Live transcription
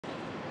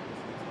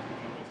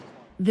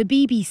The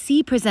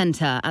BBC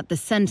presenter at the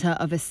centre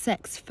of a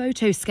sex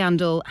photo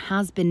scandal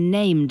has been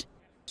named.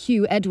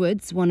 Huw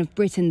Edwards, one of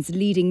Britain's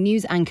leading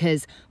news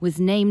anchors, was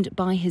named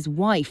by his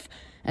wife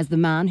as the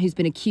man who's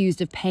been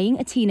accused of paying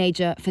a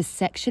teenager for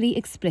sexually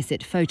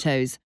explicit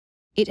photos.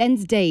 It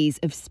ends days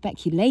of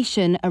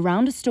speculation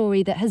around a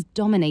story that has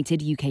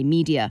dominated UK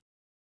media.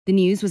 The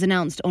news was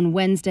announced on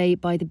Wednesday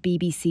by the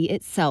BBC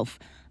itself,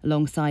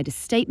 alongside a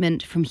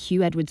statement from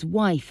Huw Edwards'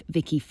 wife,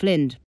 Vicky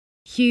Flynn.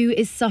 Huw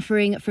is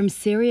suffering from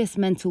serious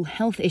mental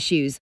health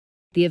issues.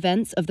 The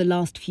events of the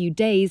last few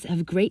days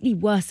have greatly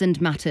worsened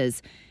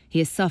matters. He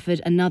has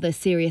suffered another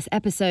serious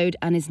episode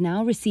and is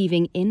now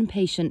receiving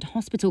inpatient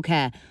hospital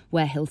care,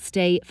 where he'll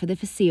stay for the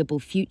foreseeable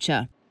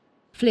future.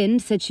 Flynn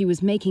said she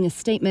was making a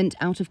statement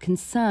out of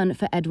concern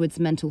for Edwards'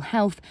 mental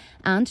health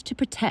and to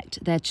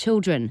protect their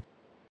children.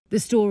 The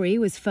story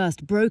was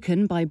first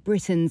broken by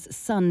Britain's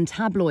Sun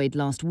tabloid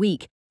last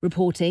week,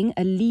 reporting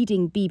a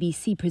leading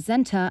BBC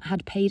presenter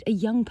had paid a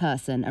young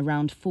person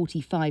around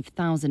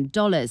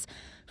 $45,000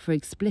 for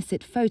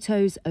explicit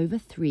photos over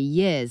 3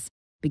 years,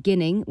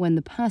 beginning when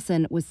the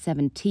person was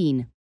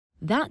 17.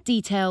 That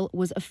detail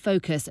was a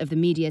focus of the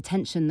media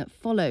attention that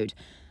followed,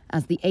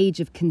 as the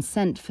age of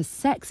consent for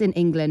sex in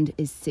England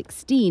is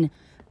 16,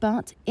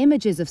 but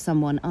images of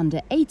someone under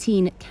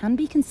 18 can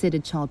be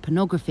considered child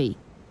pornography.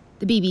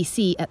 The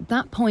BBC at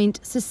that point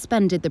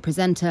suspended the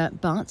presenter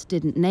but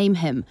didn't name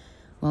him,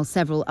 while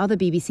several other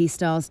BBC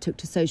stars took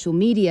to social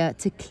media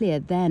to clear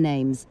their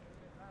names.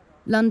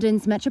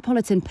 London's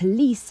Metropolitan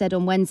Police said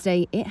on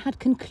Wednesday it had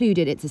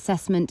concluded its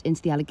assessment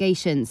into the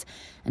allegations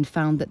and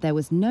found that there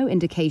was no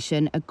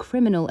indication a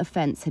criminal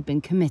offence had been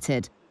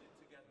committed.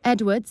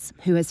 Edwards,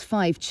 who has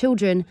 5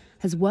 children,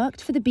 has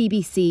worked for the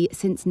BBC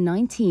since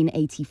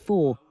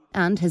 1984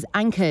 and has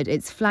anchored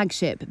its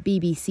flagship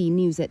BBC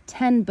News at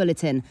 10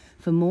 bulletin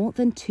for more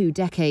than 2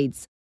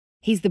 decades.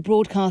 He's the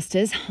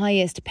broadcaster's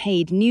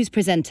highest-paid news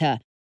presenter.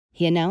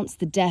 He announced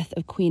the death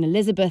of Queen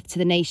Elizabeth to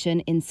the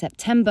nation in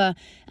September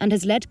and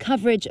has led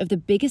coverage of the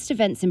biggest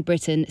events in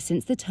Britain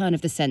since the turn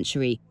of the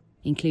century,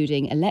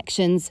 including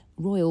elections,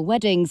 royal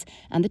weddings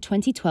and the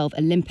 2012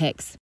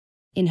 Olympics.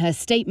 In her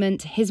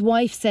statement, his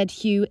wife said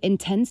Huw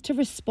intends to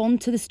respond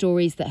to the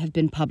stories that have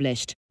been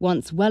published,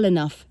 once well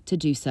enough to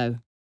do so.